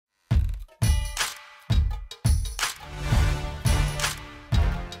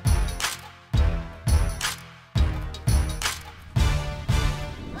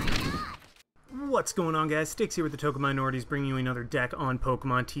What's going on, guys? Sticks here with the Token Minorities, bringing you another deck on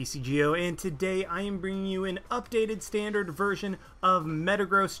Pokemon TCGO, and today I am bringing you an updated standard version of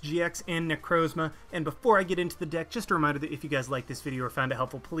Metagross-GX and Necrozma. And before I get into the deck, just a reminder that if you guys like this video or found it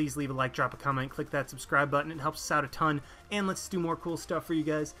helpful, please leave a like, drop a comment, click that subscribe button. It helps us out a ton, and let's do more cool stuff for you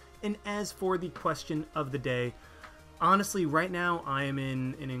guys. And as for the question of the day, honestly, right now I am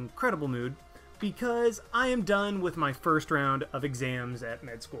in an incredible mood, because I am done with my first round of exams at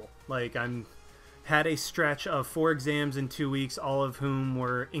med school. I'm had a stretch of 4 exams in 2 weeks, all of whom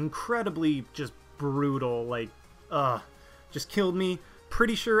were incredibly just brutal, just killed me.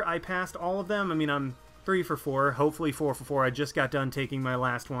 Pretty sure I passed all of them. I mean, I'm 3 for 4, hopefully 4 for 4. I just got done taking my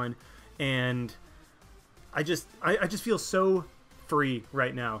last one, and I just feel so free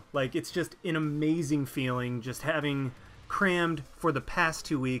right now. It's just an amazing feeling just having crammed for the past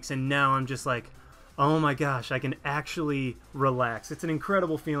 2 weeks, and now I'm just like, oh my gosh, I can actually relax. It's an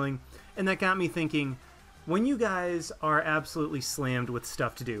incredible feeling. And that got me thinking, when you guys are absolutely slammed with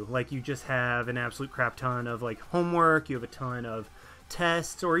stuff to do, you just have an absolute crap ton of homework, you have a ton of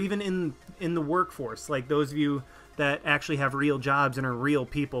tests, or even in the workforce, those of you that actually have real jobs and are real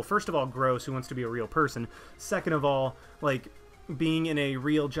people. First of all, gross, who wants to be a real person? Second of all, being in a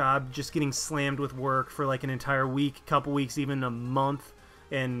real job, just getting slammed with work for an entire week, couple weeks, even a month,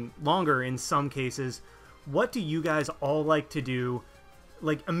 and longer in some cases. What do you guys all like to do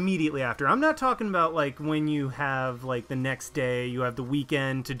immediately after? I'm not talking about when you have the next day, you have the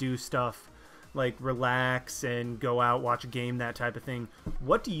weekend to do stuff relax and go out, watch a game, that type of thing.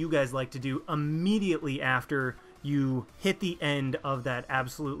 What do you guys like to do immediately after you hit the end of that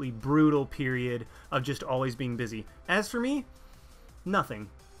absolutely brutal period of just always being busy? As for me, nothing.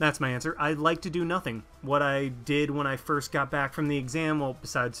 That's my answer. I like to do nothing. What I did when I first got back from the exam, well,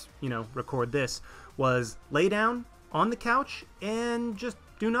 besides, record this, was lay down on the couch and just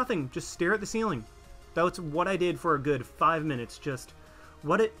do nothing. Just stare at the ceiling. That's what I did for a good 5 minutes. Just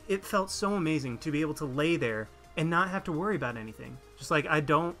it felt so amazing to be able to lay there and not have to worry about anything. Just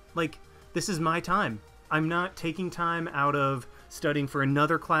this is my time. I'm not taking time out of studying for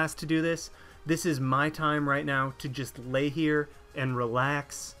another class to do this. This is my time right now to just lay here and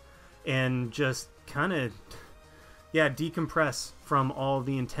relax and just kind of, decompress from all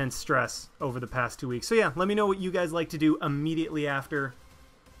the intense stress over the past 2 weeks. So yeah, let me know what you guys like to do immediately after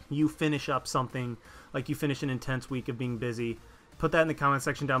you finish up something, you finish an intense week of being busy. Put that in the comment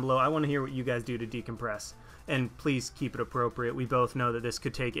section down below. I want to hear what you guys do to decompress. And please keep it appropriate. We both know that this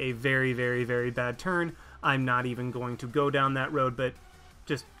could take a very, very, very bad turn. I'm not even going to go down that road, but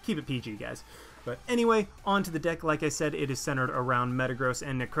just keep it PG, guys. But anyway, on to the deck. Like I said, it is centered around Metagross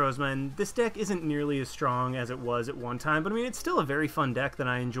and Necrozma, and this deck isn't nearly as strong as it was at one time, but I mean, it's still a very fun deck that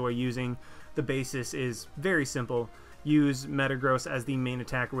I enjoy using. The basis is very simple. Use Metagross as the main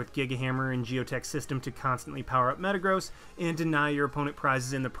attacker with Giga Hammer and Geotech System to constantly power up Metagross and deny your opponent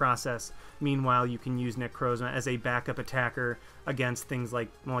prizes in the process. Meanwhile, you can use Necrozma as a backup attacker against things like,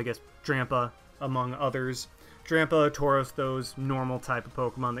 well, I guess Drampa, among others. Drampa, Tauros, those normal type of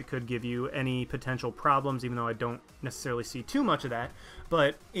Pokemon that could give you any potential problems, even though I don't necessarily see too much of that.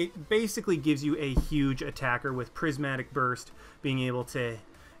 But it basically gives you a huge attacker with Prismatic Burst, being able to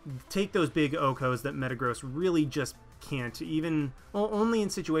take those big Okos that Metagross really just can't, even, well, only in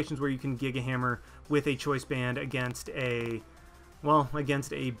situations where you can Giga Hammer with a Choice Band against a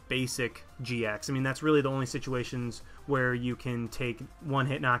basic GX. I mean, that's really the only situations where you can take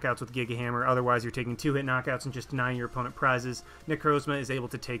one-hit knockouts with Giga Hammer. Otherwise, you're taking 2-hit knockouts and just denying your opponent prizes. Necrozma is able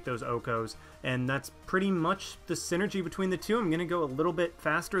to take those Okos, and that's pretty much the synergy between the two. I'm going to go a little bit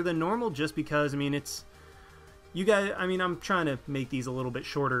faster than normal just because, I mean, I'm trying to make these a little bit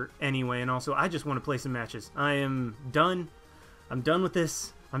shorter anyway, and also I just want to play some matches. I am done. I'm done with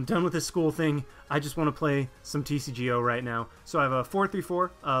this. I'm done with this school thing. I just want to play some TCGO right now. So I have a 4-3-4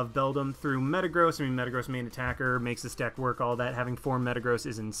 of Beldum through Metagross. I mean, Metagross main attacker makes this deck work, all that. Having 4 Metagross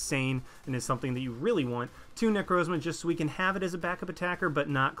is insane and is something that you really want. 2 Necrozma just so we can have it as a backup attacker but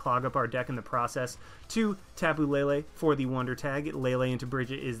not clog up our deck in the process. 2 Tapu Lele for the Wonder Tag. Lele into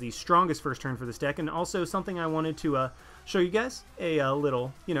Brigette is the strongest first turn for this deck, and also something I wanted to show you guys. A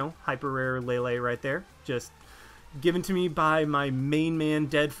little, hyper rare Lele right there. Just given to me by my main man,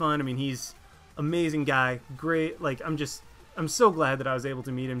 Dead Fun. I mean, he's amazing guy, great. I'm so glad that I was able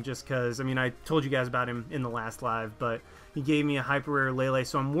to meet him, just because, I mean, I told you guys about him in the last live, but he gave me a hyper rare Lele,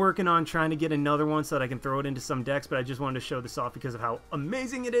 so I'm working on trying to get another one so that I can throw it into some decks, but I just wanted to show this off because of how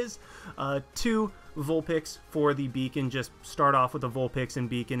amazing it is. 2 Vulpix for the Beacon. Just start off with a Vulpix and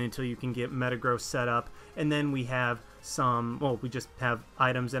Beacon until you can get Metagross set up, and then we have we just have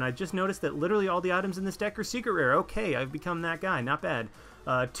items, and I just noticed that literally all the items in this deck are secret rare. Okay, I've become that guy. Not bad.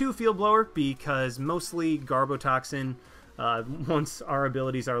 2 Field Blower, because mostly Garbotoxin, once our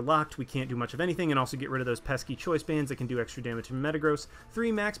abilities are locked, we can't do much of anything, and also get rid of those pesky choice bands that can do extra damage to Metagross.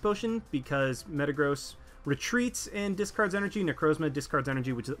 3 Max Potion, because Metagross retreats and discards energy. Necrozma discards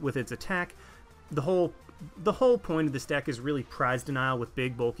energy with its attack. The whole point of this deck is really prize denial with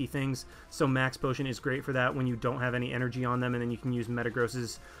big bulky things, so Max Potion is great for that when you don't have any energy on them, and then you can use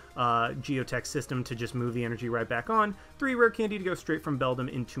Metagross's Geotech system to just move the energy right back on. 3 Rare Candy to go straight from Beldum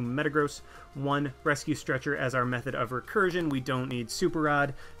into Metagross. 1 Rescue Stretcher as our method of recursion. We don't need Super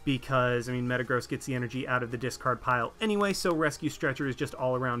Rod because, I mean, Metagross gets the energy out of the discard pile anyway, so Rescue Stretcher is just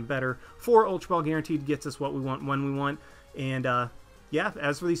all around better. 4 Ultra Ball Guaranteed gets us what we want when we want, and yeah,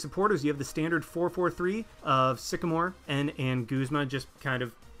 as for these supporters, you have the standard 4-4-3 of Sycamore and Guzma, just kind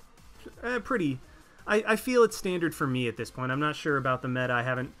of pretty. I feel it's standard for me at this point. I'm not sure about the meta. I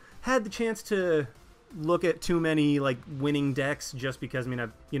haven't had the chance to look at too many like winning decks just because, I mean,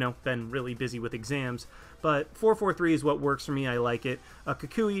 I've, you know, been really busy with exams. But 4-4-3 is what works for me. I like it.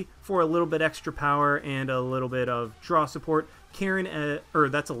 Kukui for a little bit extra power and a little bit of draw support. Karen, or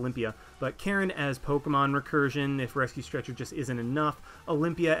that's Olympia, but Karen as Pokemon recursion if Rescue Stretcher just isn't enough.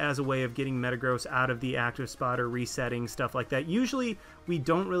 Olympia as a way of getting Metagross out of the active spot or resetting, stuff like that. Usually we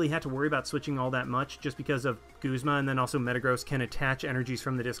don't really have to worry about switching all that much just because of Guzma, and then also Metagross can attach energies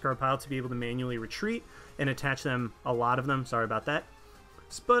from the discard pile to be able to manually retreat and attach them, a lot of them, sorry about that.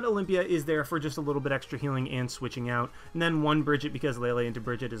 But Olympia is there for just a little bit extra healing and switching out. And then 1 Brigette, because Lele into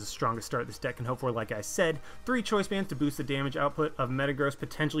Brigette is the strongest start this deck can hope for, like I said. 3 Choice Bands to boost the damage output of Metagross,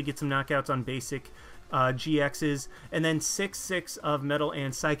 potentially get some knockouts on basic GXs. And then 6-6 of Metal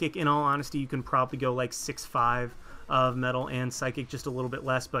and Psychic. In all honesty, you can probably go like 6-5 of Metal and Psychic, just a little bit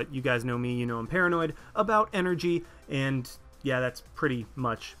less. But you guys know me, you know I'm paranoid about energy. And yeah, that's pretty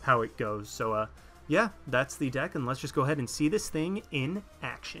much how it goes. So, yeah, that's the deck, and let's just go ahead and see this thing in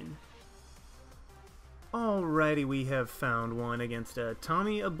action. Alrighty, we have found one against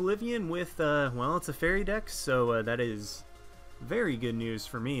Tommy Oblivion with, well, it's a fairy deck, so that is very good news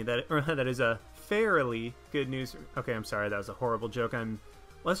for me. That is a fairly good news. Okay, I'm sorry, that was a horrible joke.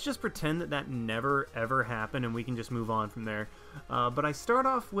 Let's just pretend that never, ever happened, and we can just move on from there. But I start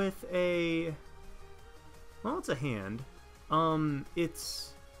off with a, well, it's a hand.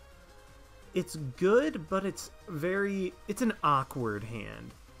 It's good, but it's an awkward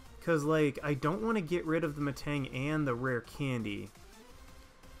hand. Because, like, I don't want to get rid of the Metang and the Rare Candy.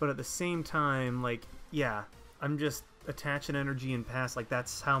 But at the same time, like, yeah, I'm just attaching energy and pass. Like,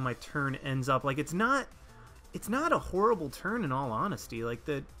 that's how my turn ends up. Like, it's not a horrible turn in all honesty. Like,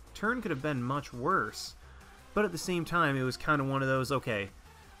 the turn could have been much worse. But at the same time, it was kind of one of those, okay,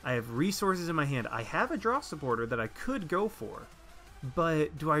 I have resources in my hand. I have a draw supporter that I could go for.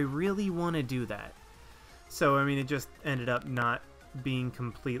 But do I really want to do that? So, I mean, it just ended up not being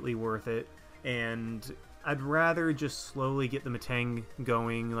completely worth it. And I'd rather just slowly get the Metang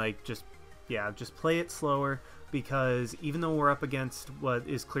going, like, just play it slower. Because even though we're up against what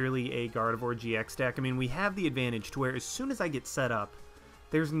is clearly a Gardevoir GX deck, I mean, we have the advantage to where as soon as I get set up,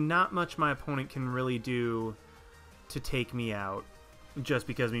 there's not much my opponent can really do to take me out. Just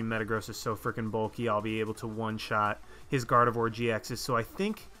because, I mean, Metagross is so freaking bulky, I'll be able to one-shot his Gardevoir GXs. So I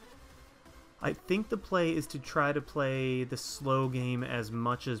think the play is to try to play the slow game as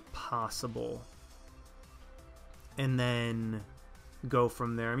much as possible. And then go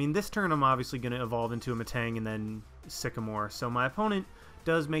from there. I mean, this turn I'm obviously going to evolve into a Metang and then Sycamore. So my opponent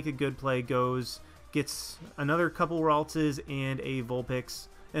does make a good play, gets another couple Raltses and a Vulpix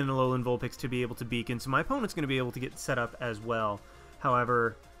and an Alolan Vulpix to be able to beacon. So my opponent's going to be able to get set up as well.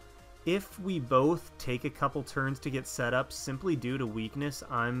 However, if we both take a couple turns to get set up simply due to weakness,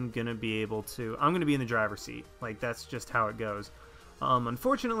 I'm going to be in the driver's seat. Like, that's just how it goes.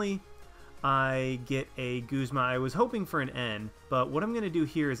 Unfortunately, I get a Guzma. I was hoping for an N, but what I'm going to do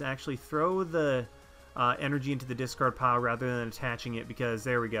here is actually throw the energy into the discard pile rather than attaching it, because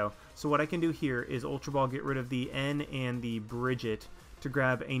there we go. So what I can do here is Ultra Ball, get rid of the N and the Brigette to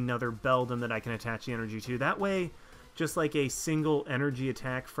grab another Beldum that I can attach the energy to. That way, just like a single energy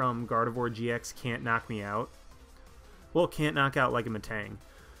attack from Gardevoir GX can't knock me out. Well, it can't knock out like a Metang.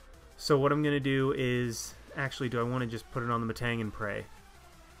 So what I'm going to do is, actually, do I want to just put it on the Metang and pray?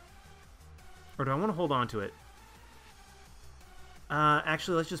 Or do I want to hold on to it?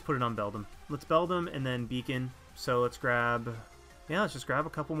 Actually, let's just put it on Beldum. Let's Beldum and then Beacon. So let's grab, yeah, let's just grab a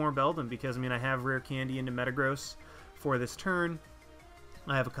couple more Beldum, because, I mean, I have Rare Candy into Metagross for this turn.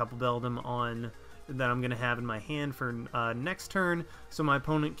 I have a couple Beldum on that I'm going to have in my hand for next turn, so my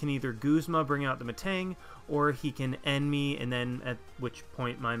opponent can either Guzma, bring out the Metang, or he can end me, and then at which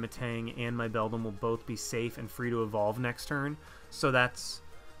point my Metang and my Beldum will both be safe and free to evolve next turn. So that's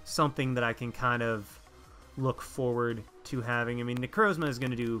something that I can kind of look forward to having. I mean, Necrozma is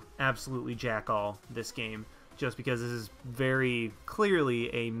going to do absolutely jack all this game, just because this is very clearly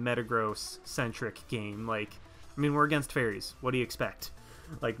a Metagross-centric game. Like, I mean, we're against fairies. What do you expect?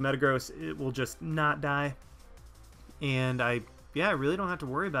 Like, Metagross, it will just not die. And I really don't have to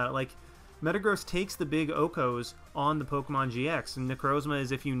worry about it. Like, Metagross takes the big Okos on the Pokemon GX, and Necrozma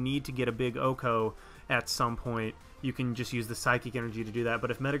is if you need to get a big Oko at some point, you can just use the Psychic Energy to do that.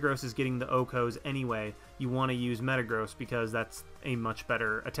 But if Metagross is getting the Okos anyway, you want to use Metagross because that's a much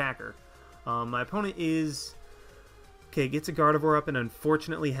better attacker. My opponent is... okay, gets a Gardevoir up and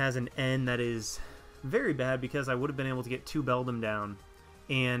unfortunately has an N that is very bad because I would have been able to get 2 Beldum down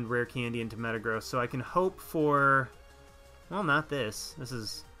and Rare Candy into Metagross. So I can hope for... well, not this. This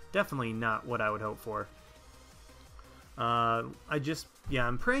is definitely not what I would hope for. I'm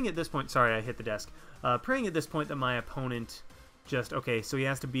praying at this point... sorry, I hit the desk. Praying at this point that my opponent just... okay, so he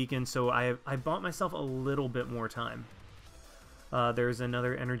has to Beacon, so I bought myself a little bit more time. There's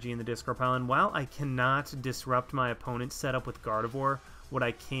another energy in the discard pile, and while I cannot disrupt my opponent's setup with Gardevoir, what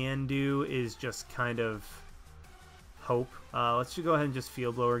I can do is just kind of hope. Let's just go ahead and just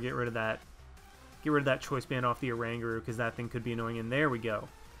Field Blower, get rid of that Choice Band off the Oranguru, because that thing could be annoying, and there we go.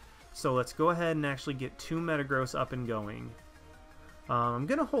 So let's go ahead and actually get 2 Metagross up and going. I'm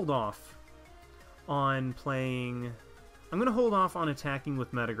going to hold off on playing... I'm going to hold off on attacking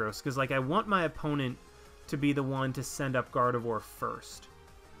with Metagross, because like I want my opponent to be the one to send up Gardevoir first.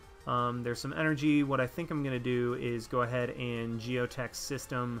 There's some energy. What I think I'm going to do is go ahead and Geotech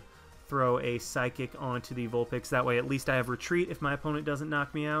System, throw a Psychic onto the Vulpix. That way at least I have Retreat if my opponent doesn't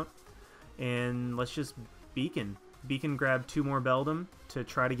knock me out. And let's just Beacon. Beacon grab 2 more Beldum to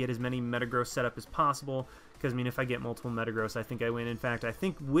try to get as many Metagross set up as possible. Because, I mean, if I get multiple Metagross, I think I win. In fact, I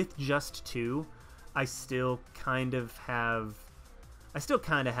think with just 2, I still kind of have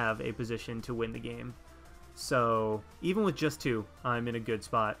a position to win the game. So, even with just 2, I'm in a good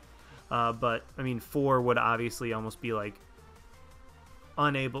spot. But, I mean, 4 would obviously almost be, like,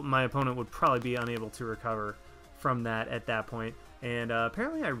 unable... my opponent would probably be unable to recover from that at that point. And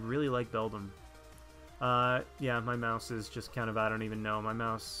apparently I really like Beldum. Yeah, my mouse is just kind of... I don't even know. My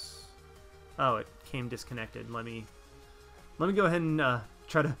mouse... oh, it came disconnected. Let me go ahead and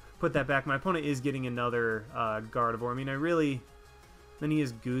try to put that back. My opponent is getting another Gardevoir. I mean, I really... then he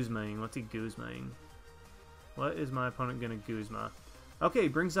is Guzma-ing. What's he Guzma-ing? What is my opponent going to Guzma? Okay,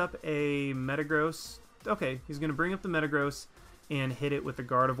 brings up a Metagross. Okay, he's going to bring up the Metagross and hit it with the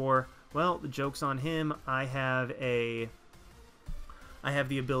Gardevoir. Well, the joke's on him. I have the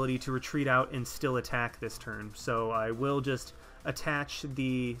ability to retreat out and still attack this turn. So I will just attach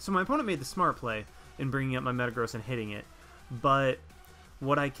the... so my opponent made the smart play in bringing up my Metagross and hitting it. But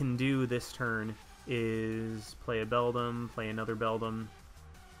what I can do this turn is play a Beldum, play another Beldum.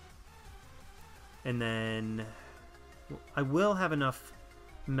 And then I will have enough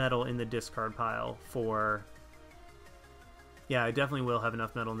metal in the discard pile for... yeah, I definitely will have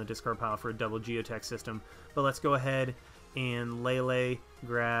enough metal in the discard pile for a double Geotech System. But let's go ahead and Lele,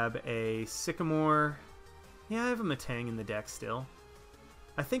 grab a Sycamore. Yeah, I have a Metang in the deck still.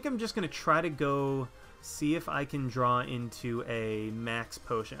 I think I'm just going to try to go see if I can draw into a Max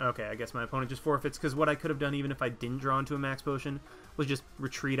Potion. Okay, I guess my opponent just forfeits, because what I could have done even if I didn't draw into a Max Potion was just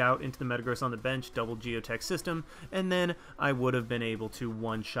retreat out into the Metagross on the bench, double Geotech System, and then I would have been able to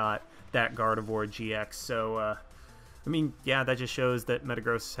one-shot that Gardevoir GX. So, I mean, yeah, that just shows that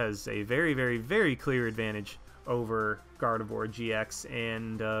Metagross has a very, very, very clear advantage over Gardevoir GX,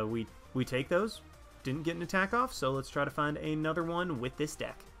 and we take those. Didn't get an attack off, so let's try to find another one with this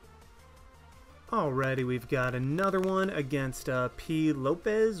deck. Alrighty, we've got another one against P.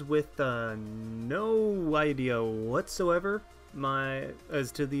 Lopez with no idea whatsoever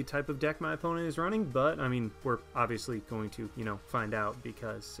as to the type of deck my opponent is running, but I mean, we're obviously going to, you know, find out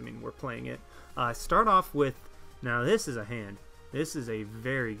because, I mean, we're playing it. Start off with, now this is a hand. This is a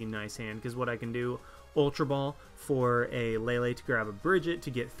very nice hand, because what I can do, Ultra Ball for a Lele to grab a Brigette to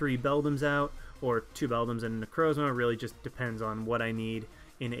get 3 Beldums out, or 2 Beldums and a Necrozma. Really just depends on what I need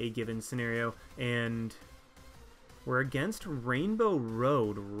in a given scenario. And we're against Rainbow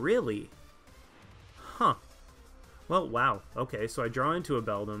Road, really? Huh. Well, wow. Okay, so I draw into a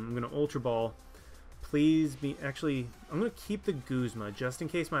Beldum. I'm going to Ultra Ball. Please be... actually, I'm going to keep the Guzma, just in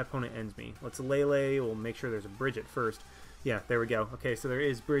case my opponent ends me. Let's Lele. We'll make sure there's a Brigette first. Yeah, there we go. Okay, so there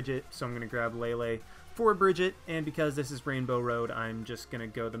is Brigette, so I'm going to grab Lele for Brigette, and because this is Rainbow Road, I'm just going to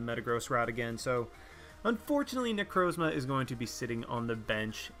go the Metagross route again. So, unfortunately, Necrozma is going to be sitting on the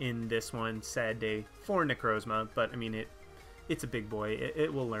bench in this one. Sad day for Necrozma, but, I mean, it's a big boy.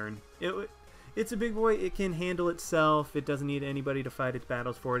 It will learn. it's a big boy. It can handle itself. It doesn't need anybody to fight its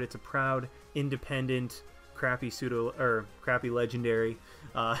battles for it. It's a proud, independent, crappy legendary.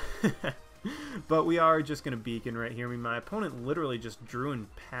 But we are just going to beacon right here. I mean, my opponent literally just drew and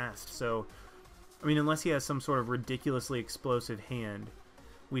passed. So, I mean, unless he has some sort of ridiculously explosive hand,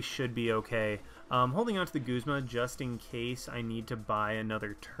 we should be okay. Holding on to the Guzma just in case I need to buy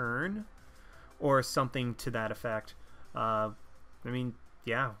another turn or something to that effect. I mean,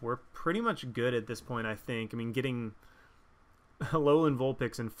 yeah, we're pretty much good at this point, I think. I mean, getting Alolan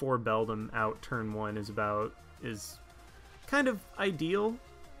Vulpix and 4 Beldum out turn 1 is kind of ideal.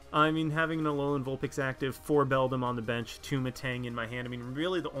 I mean, having an Alolan Vulpix active, 4 Beldum on the bench, 2 Metang in my hand. I mean,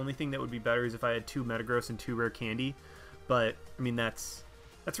 really the only thing that would be better is if I had 2 Metagross and 2 Rare Candy. But, I mean, that's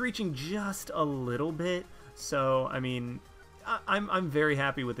reaching just a little bit. So, I mean, I'm very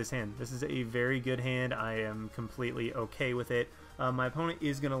happy with this hand. This is a very good hand. I am completely okay with it. My opponent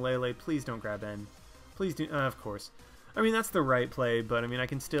is going to Lele. Please don't grab N. Please do. Of course. I mean, that's the right play, but I mean, I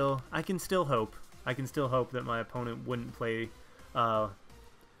can still hope. I can still hope that my opponent wouldn't play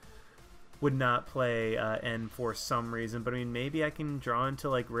would not play N for some reason, but I mean, maybe I can draw into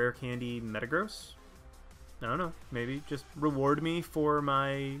like Rare Candy Metagross? I don't know, maybe just reward me for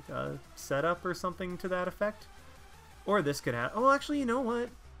my setup or something to that effect? Or this could happen. Oh, actually, you know what?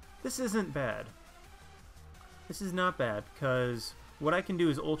 This isn't bad. This is not bad, because what I can do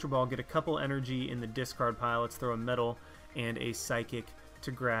is Ultra Ball, get a couple energy in the discard pile. Let's throw a Metal and a Psychic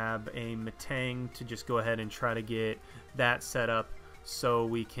to grab a Metang to just go ahead and try to get that set up. So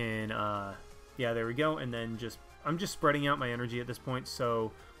we can, yeah, there we go. And then I'm just spreading out my energy at this point.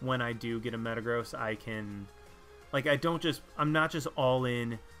 So when I do get a Metagross, I can, like, I'm not just all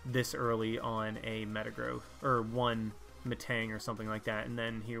in this early on a Metagross or one Metang or something like that. And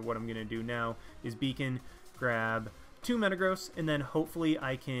then here, what I'm going to do now is Beacon, grab 2 Metagross, and then hopefully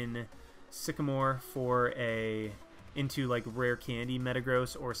I can Sycamore for into like Rare Candy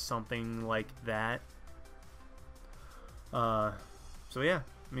Metagross or something like that. So yeah,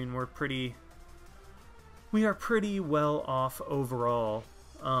 I mean, we are pretty well off overall.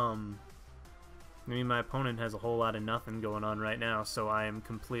 I mean, my opponent has a whole lot of nothing going on right now, so I am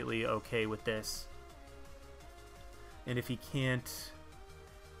completely okay with this. And if he can't,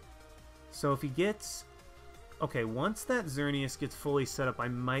 so if he gets, okay, once that Xerneas gets fully set up, I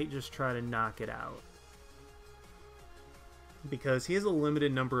might just try to knock it out, because he has a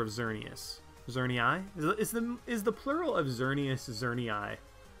limited number of Xerneas. Xernii? Is the plural of Xerneas Xernii?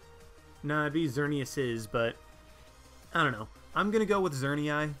 Nah, it'd be Xerneases, but I don't know. I'm gonna go with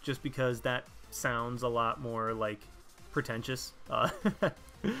Xernii just because that sounds a lot more like pretentious.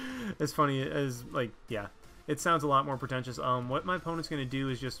 As funny as, like, yeah, it sounds a lot more pretentious. What my opponent's gonna do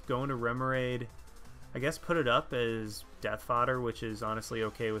is just go into Remoraid, I guess put it up as Death Fodder, which is honestly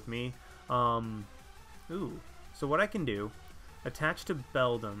okay with me. Ooh, so what I can do, attach to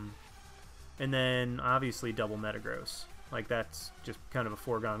Beldum, and then obviously double Metagross. Like, that's just kind of a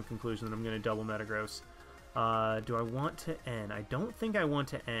foregone conclusion that I'm going to double Metagross. Do I want to N? I don't think I want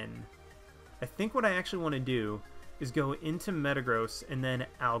to N. I think what I actually want to do is go into Metagross and then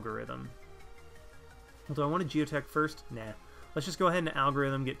Algorithm. Do I want to Geotech first? Nah. Let's just go ahead and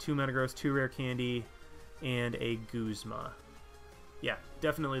Algorithm, get 2 Metagross, 2 Rare Candy, and a Guzma. Yeah,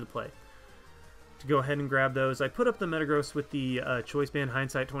 definitely the play. To go ahead and grab those. I put up the Metagross with the Choice Band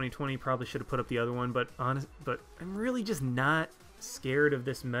Hindsight 2020. Probably should have put up the other one, but I'm really just not scared of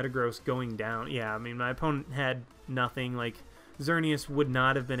this Metagross going down. Yeah, I mean, my opponent had nothing. Like, Xerneas would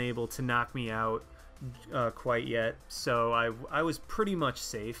not have been able to knock me out quite yet, so I was pretty much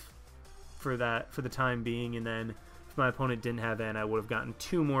safe for the time being. And then if my opponent didn't have N, I would have gotten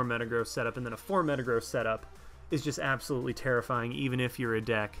 2 more Metagross setup, and then a 4 Metagross setup is just absolutely terrifying, even if you're a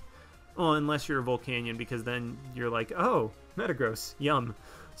deck. Well, unless you're a Volcanion, because then you're like, oh, Metagross, yum.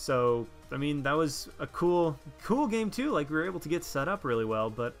 So, I mean, that was a cool game too. Like, we were able to get set up really well,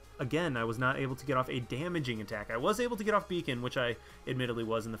 but again, I was not able to get off a damaging attack. I was able to get off Beacon, which I admittedly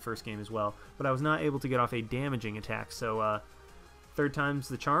was in the first game as well, but I was not able to get off a damaging attack. So, third time's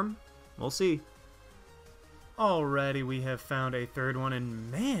the charm. We'll see. Alrighty, we have found a third one,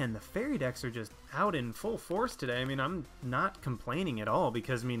 and man, the fairy decks are just out in full force today. I mean, I'm not complaining at all,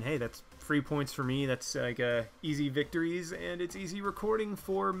 because, I mean, hey, that's free points for me. That's like easy victories, and it's easy recording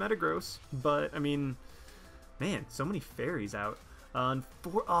for Metagross. But, I mean, man, so many fairies out.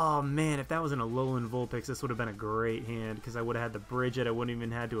 Oh man, if that was an Alolan Vulpix, this would have been a great hand, because I would have had the Brigette. I wouldn't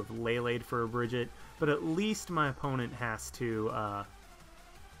even had to have Lele'd for a Brigette. But at least my opponent has to,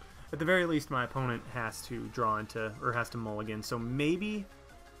 at the very least, my opponent has to draw into, or has to mulligan. So maybe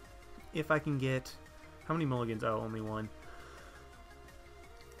if I can get, how many mulligans? Oh, only one.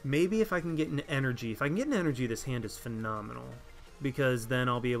 Maybe if I can get an energy. If I can get an energy, this hand is phenomenal. Because then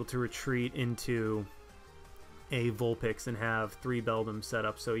I'll be able to retreat into a Vulpix and have 3 Beldum set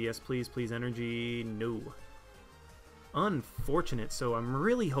up. So yes, please, please, energy. No. Unfortunate. So I'm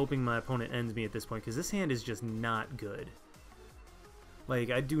really hoping my opponent ends me at this point, because this hand is just not good. Like,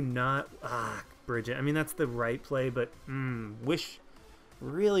 I do not... Brigette. I mean, that's the right play, but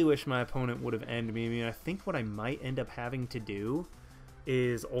really wish my opponent would have ended me. I mean, I think what I might end up having to do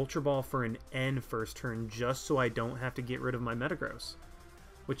is Ultra Ball for an N first turn, just so I don't have to get rid of my Metagross,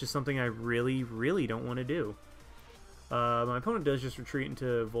 which is something I really, really don't want to do. My opponent does just retreat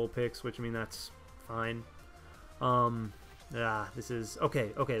into Vulpix, which, I mean, that's fine. This is...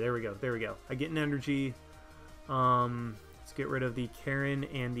 Okay, there we go. I get an energy. Let's get rid of the Karen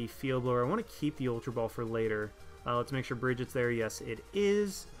and the Field Blower. I want to keep the Ultra Ball for later. Let's make sure Brigette's there. Yes, it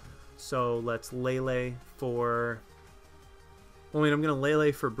is. So let's Lele for... Well, I mean, I'm going to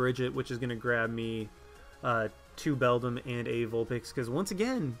Lele for Brigette, which is going to grab me 2 Beldum and a Vulpix. Because once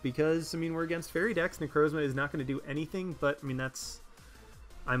again, I mean, we're against Fairy decks, Necrozma is not going to do anything. But, I mean,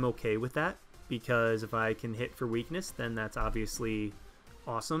 I'm okay with that. Because if I can hit for weakness, then that's obviously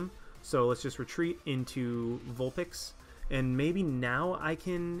awesome. So let's just retreat into Vulpix. And maybe now I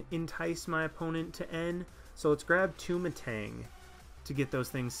can entice my opponent to N. So let's grab 2 Metang to get those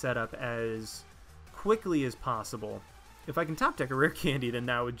things set up as quickly as possible. If I can top deck a Rare Candy, then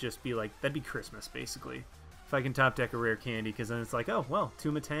that would just be like, that'd be Christmas, basically. If I can top deck a Rare Candy, because then it's like, oh, well,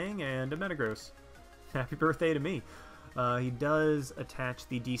 2 Metang and a Metagross. Happy birthday to me. He does attach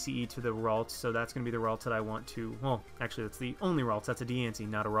the DCE to the Ralts, so that's going to be the Ralts that I want to... Well, actually, that's the only Ralts. That's a Deancey,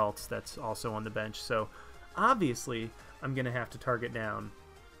 not a Ralts that's also on the bench. So, obviously, I'm going to have to target down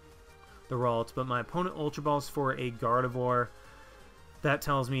the Ralts, but my opponent Ultra Balls for a Gardevoir. That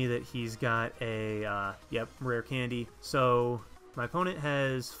tells me that he's got a, Rare Candy. So, my opponent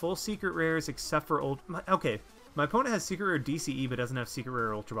has full Secret Rares except for... my opponent has Secret Rare DCE but doesn't have Secret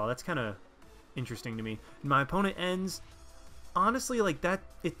Rare Ultra Ball. That's kind of interesting to me. My opponent ends... Honestly, like, that...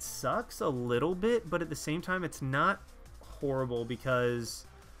 It sucks a little bit, but at the same time, it's not horrible because...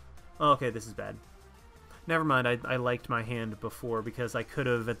 Okay, this is bad. Never mind, I liked my hand before because I could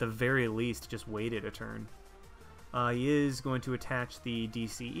have, at the very least, just waited a turn. He is going to attach the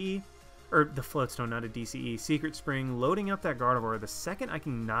DCE, or the Floatstone, not a DCE. Secret Spring, loading up that Gardevoir. The second I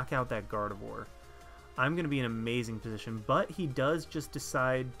can knock out that Gardevoir, I'm going to be in an amazing position. But he does just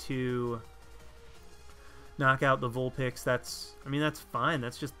decide to knock out the Vulpix. That's fine.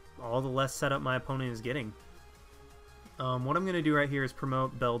 That's just all the less setup my opponent is getting. What I'm going to do right here is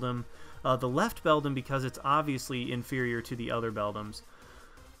promote Beldum. The left Beldum, because it's obviously inferior to the other Beldums.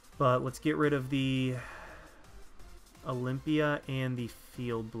 But let's get rid of the Olympia and the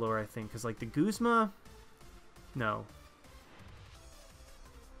Field Blower, I think. Because, like, the Guzma... No.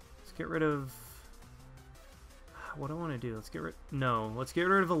 Let's get rid of... What do I want to do? Let's get rid... No. Let's get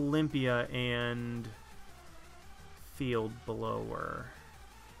rid of Olympia and Field Blower.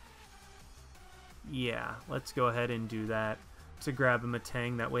 Yeah, let's go ahead and do that to grab a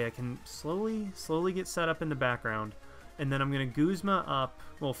Metang. That way I can slowly get set up in the background. And then I'm going to Guzma up...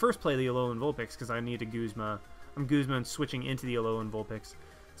 Well, first play the Alolan Vulpix because I need a Guzma. I'm Guzma and switching into the Alolan Vulpix.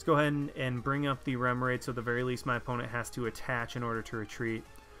 Let's go ahead and bring up the Remoraid, so at the very least my opponent has to attach in order to retreat.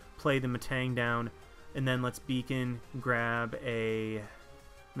 Play the Metang down, and then let's Beacon, grab a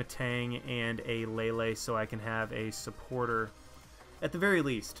Metang and a Lele so I can have a supporter, at the very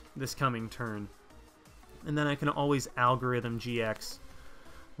least, this coming turn. And then I can always Algorithm GX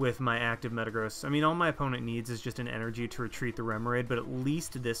with my active Metagross. I mean, all my opponent needs is just an energy to retreat the Remoraid, but at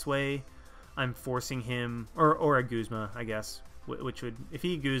least this way I'm forcing him, or a Guzma, I guess, which would, if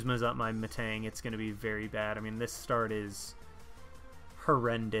he Guzmas up my Metang, it's going to be very bad. I mean, this start is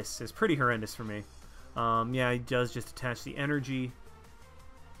horrendous. It's pretty horrendous for me. Yeah, he does just attach the energy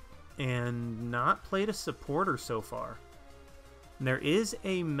and not played a supporter so far. And there is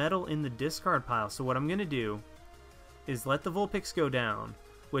a metal in the discard pile, so what I'm going to do is let the Vulpix go down,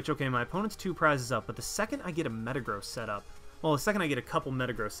 which, okay, my opponent's 2 prizes up, but the second I get a Metagross set up, well, the second I get a couple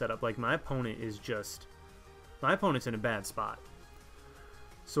Metagross set up, like, my opponent is just... My opponent's in a bad spot.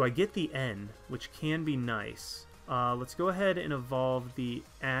 So I get the N, which can be nice. Let's go ahead and evolve the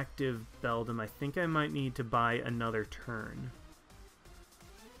active Beldum. I think I might need to buy another turn.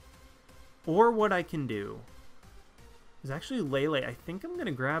 Or what I can do is actually Lele. I think I'm going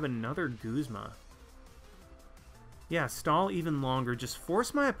to grab another Guzma. Yeah, stall even longer. Just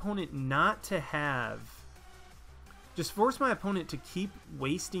force my opponent not to have... Just force my opponent to keep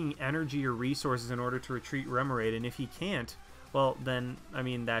wasting energy or resources in order to retreat Remoraid, and if he can't, well, then, I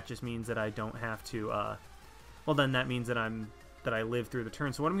mean, that just means that I don't have to, well, then that means that I'm that I live through the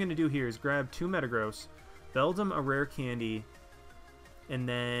turn. So what I'm going to do here is grab 2 Metagross, Beldum a Rare Candy, and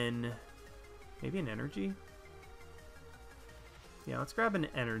then maybe an Energy? Yeah, let's grab an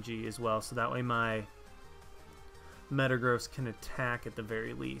Energy as well, so that way my Metagross can attack at the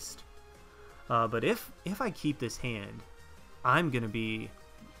very least. But if I keep this hand, I'm going to be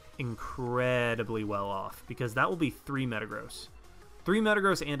incredibly well off, because that will be 3 Metagross. 3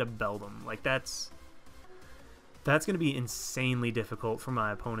 Metagross and a Beldum. Like, that's going to be insanely difficult for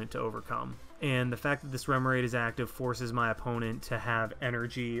my opponent to overcome. And the fact that this Remoraid is active forces my opponent to have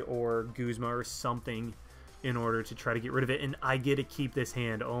Energy or Guzma or something in order to try to get rid of it, and I get to keep this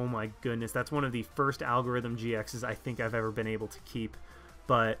hand. Oh my goodness, that's one of the first Algorithm GXs I think I've ever been able to keep.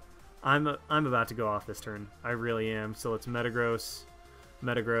 But I'm about to go off this turn. I really am. So it's Metagross,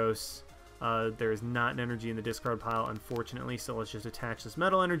 Metagross. There is not an Energy in the discard pile, unfortunately, so let's just attach this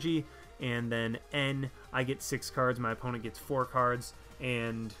Metal Energy, and then N, I get 6 cards, my opponent gets 4 cards,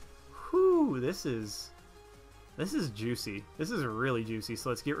 and whew, this is juicy. This is really juicy. So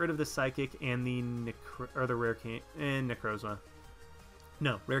let's get rid of the Psychic and the Rare Candy and Necrozma.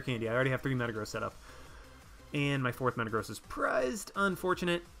 No, Rare Candy. I already have 3 Metagross set up, and my 4th Metagross is prized.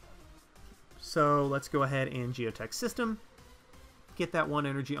 Unfortunate. So let's go ahead and Geotech System. Get that 1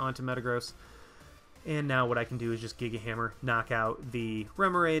 Energy onto Metagross, and now what I can do is just Giga Hammer, knock out the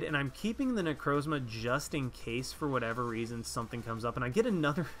Remoraid, and I'm keeping the Necrozma just in case for whatever reason something comes up, and I get a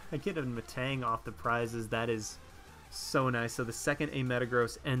Metang off the prizes. That is so nice. So the second a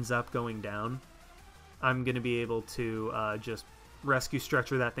Metagross ends up going down, I'm going to be able to just Rescue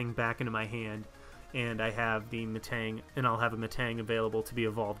Stretcher that thing back into my hand, and I have the Metang, and I'll have a Metang available to be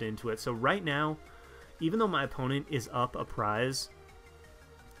evolved into it. So right now, even though my opponent is up a prize,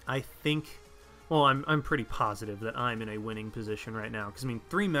 I think, well, I'm pretty positive that I'm in a winning position right now. Because, I mean,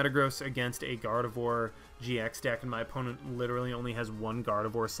 3 Metagross against a Gardevoir GX deck, and my opponent literally only has 1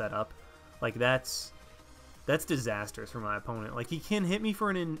 Gardevoir set up. Like, that's disastrous for my opponent. Like, he can hit me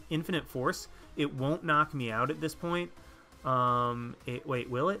for an infinite force. It won't knock me out at this point. Wait,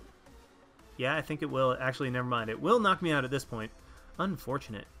 will it? Yeah, I think it will. Actually, never mind. It will knock me out at this point.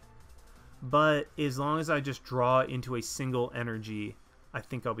 Unfortunate. But as long as I just draw into a single Energy, I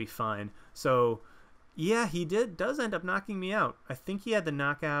think I'll be fine. So, yeah, he does end up knocking me out. I think he had the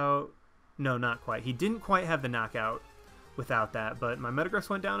knockout. No, not quite. He didn't quite have the knockout without that, but my Metagross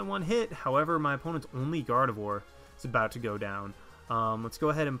went down in 1 hit. However, my opponent's only Gardevoir is about to go down. Let's go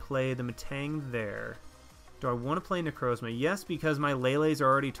ahead and play the Metang there. Do I want to play Necrozma? Yes, because my Lele's are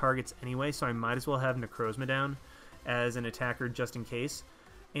already targets anyway, so I might as well have Necrozma down as an attacker just in case.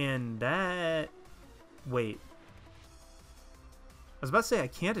 And that... Wait. I was about to say I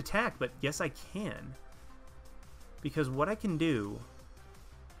can't attack, but yes I can. Because what I can do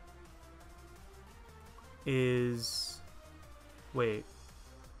is... Wait.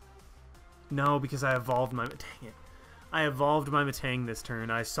 No, because I evolved my... Dang it. I evolved my Metang this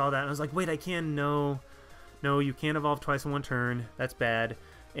turn. I saw that and I was like, wait, I can... No, you can't evolve twice in 1 turn. That's bad.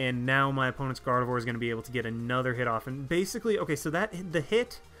 And now my opponent's Gardevoir is going to be able to get another hit off. And basically, okay, so that the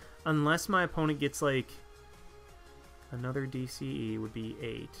hit, unless my opponent gets like another DCE, would be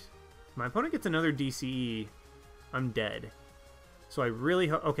 8. If my opponent gets another DCE, I'm dead. So I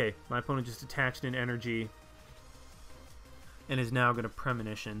really okay, my opponent just attached an Energy and is now going to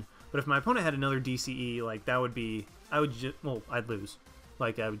Premonition. But if my opponent had another DCE, like that would be, I'd lose.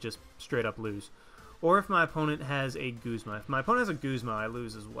 Like I would just straight up lose. Or if my opponent has a Guzma. If my opponent has a Guzma, I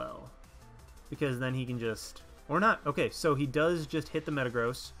lose as well. Because then he can just... Or not. Okay, so he does just hit the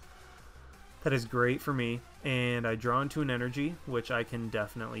Metagross. That is great for me. And I draw into an Energy, which I can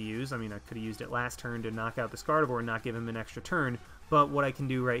definitely use. I mean, I could have used it last turn to knock out the Gardevoir and not give him an extra turn. But what I can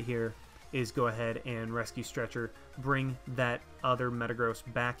do right here is go ahead and Rescue Stretcher, bring that other Metagross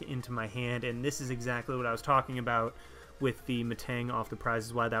back into my hand. And this is exactly what I was talking about with the Metang off the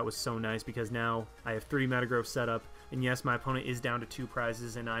prizes, why that was so nice, because now I have 3 Metagross set up, and yes, my opponent is down to 2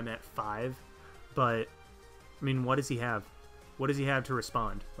 prizes, and I'm at 5, but, I mean, what does he have? What does he have to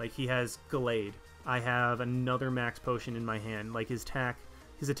respond? Like, he has Gallade. I have another Max Potion in my hand. Like, his attack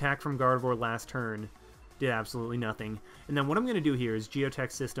from Gardevoir last turn did absolutely nothing. And then what I'm going to do here is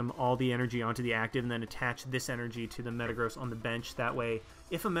Geotech System all the energy onto the active, and then attach this energy to the Metagross on the bench. That way,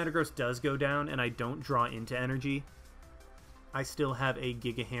 if a Metagross does go down and I don't draw into energy, I still have a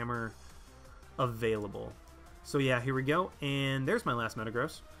Giga Hammer available. So yeah, here we go, and there's my last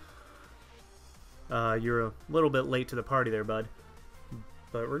Metagross. You're a little bit late to the party there, bud.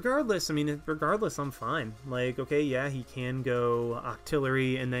 But regardless, I mean, I'm fine. Like, okay, yeah, he can go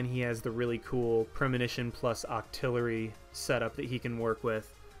Octillery, and then he has the really cool Premonition plus Octillery setup that he can work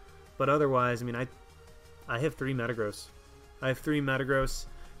with. But otherwise, I mean, I have 3 Metagross. I have 3 Metagross.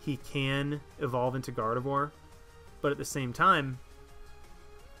 He can evolve into Gardevoir, but at the same time,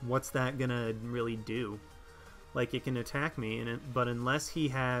 what's that gonna really do? Like, it can attack me, but unless he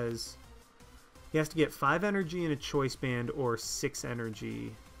has to get 5 energy in a Choice Band or 6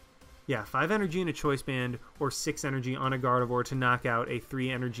 energy. Yeah, 5 energy in a Choice Band or 6 energy on a Gardevoir to knock out a 3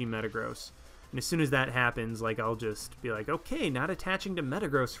 energy Metagross. And as soon as that happens, like, I'll just be like, okay, not attaching to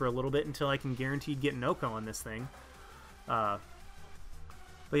Metagross for a little bit until I can guaranteed get an Oko on this thing. But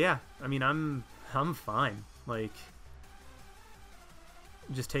yeah, I mean, I'm fine. Like,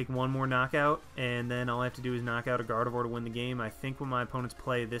 just take one more knockout, and then all I have to do is knock out a Gardevoir to win the game. I think what my opponent's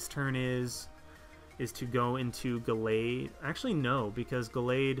play this turn is to go into Gallade. Actually, no, because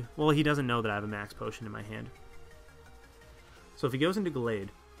Gallade... Well, he doesn't know that I have a Max Potion in my hand. So if he goes into Gallade,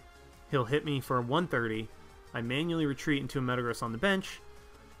 he'll hit me for 130. I manually retreat into a Metagross on the bench,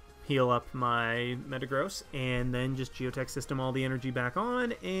 heal up my Metagross, and then just Geotech System all the energy back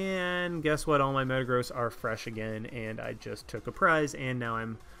on, and guess what? All my Metagross are fresh again, and I just took a prize, and now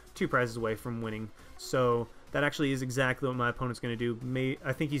I'm 2 prizes away from winning. So that actually is exactly what my opponent's going to do.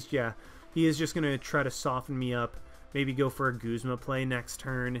 I think he is just going to try to soften me up, maybe go for a Guzma play next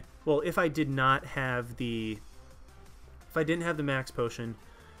turn. Well, if I didn't have the Max Potion,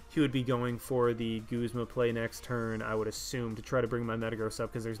 he would be going for the Guzma play next turn, I would assume, to try to bring my Metagross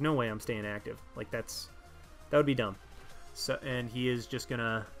up, because there's no way I'm staying active. Like, that would be dumb. So, and he is just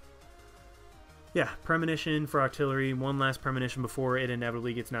gonna, yeah, Premonition for Artillery, one last Premonition before it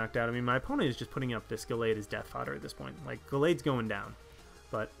inevitably gets knocked out. I mean, my opponent is just putting up this Gallade as death fodder at this point. Like, Gallade's going down.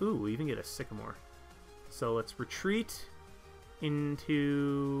 But, ooh, we even get a Sycamore. So let's retreat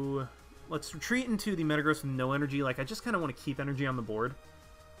into the Metagross with no energy. Like, I just kind of want to keep energy on the board.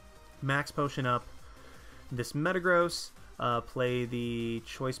 Max Potion up this Metagross, play the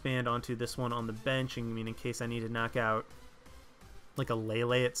Choice Band onto this one on the bench, and I mean, in case I need to knock out like a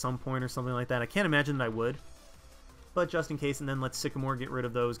Lele at some point or something like that. I can't imagine that I would, but just in case, and then let Sycamore get rid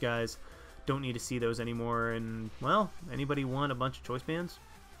of those guys. Don't need to see those anymore, and, well, anybody want a bunch of Choice Bands?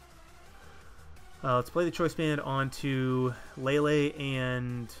 Let's play the Choice Band onto Lele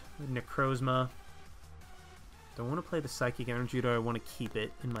and Necrozma. Do I want to play the Psychic Energy, or do I want to keep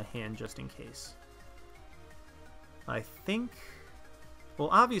it in my hand just in case? I think... Well,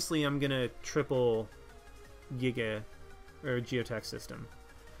 obviously I'm going to triple Giga, or Geotech System.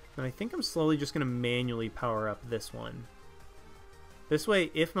 And I think I'm slowly just going to manually power up this one. This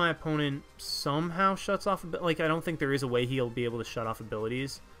way, if my opponent somehow shuts off... Like, I don't think there is a way he'll be able to shut off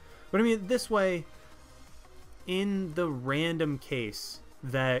abilities. But I mean, this way, in the random case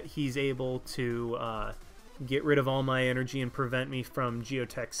that he's able to... get rid of all my energy and prevent me from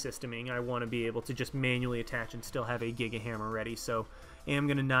Geotech Systeming, I want to be able to just manually attach and still have a Giga Hammer ready. So I am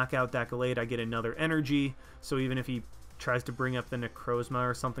going to knock out that Gallade. I get another energy, so even if he tries to bring up the Necrozma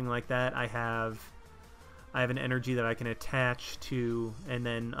or something like that, I have an energy that I can attach to, and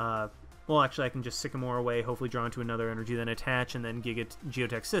then, well, actually I can just Sycamore away, hopefully draw into another energy, then attach, and then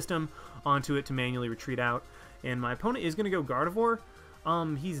Geotech System onto it to manually retreat out. And my opponent is going to go Gardevoir.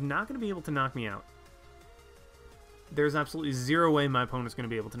 He's not going to be able to knock me out. There's absolutely zero way my opponent's going to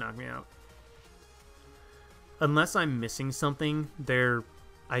be able to knock me out. Unless I'm missing something,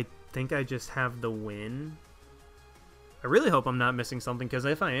 I think I just have the win. I really hope I'm not missing something, because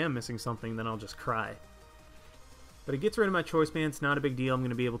if I am missing something, then I'll just cry. But it gets rid of my Choice Band. It's not a big deal. I'm going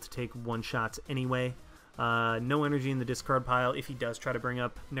to be able to take one-shots anyway. No energy in the discard pile if he does try to bring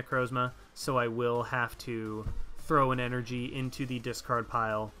up Necrozma, so I will have to throw an energy into the discard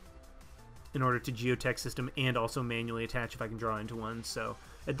pile in order to Geotech System and also manually attach if I can draw into one. So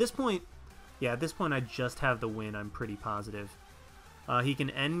at this point, yeah, at this point I just have the win, I'm pretty positive. He can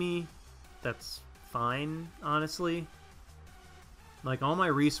end me. That's fine, honestly. Like, all my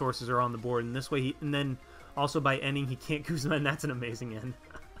resources are on the board, and this way and then also by ending he can't Guzma, and that's an amazing end.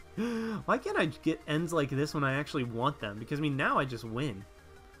 Why can't I get ends like this when I actually want them? Because, I mean, now I just win.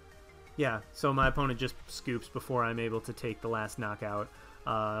 Yeah, so my opponent just scoops before I'm able to take the last knockout.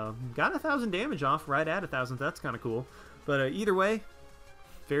 Got 1,000 damage off right at 1,000. That's kind of cool. But either way,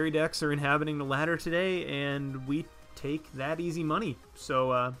 fairy decks are inhabiting the ladder today, and we take that easy money.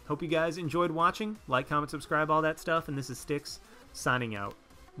 So hope you guys enjoyed watching. Like, comment, subscribe, all that stuff. And this is Styx signing out.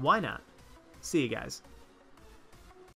 Why not? See you guys.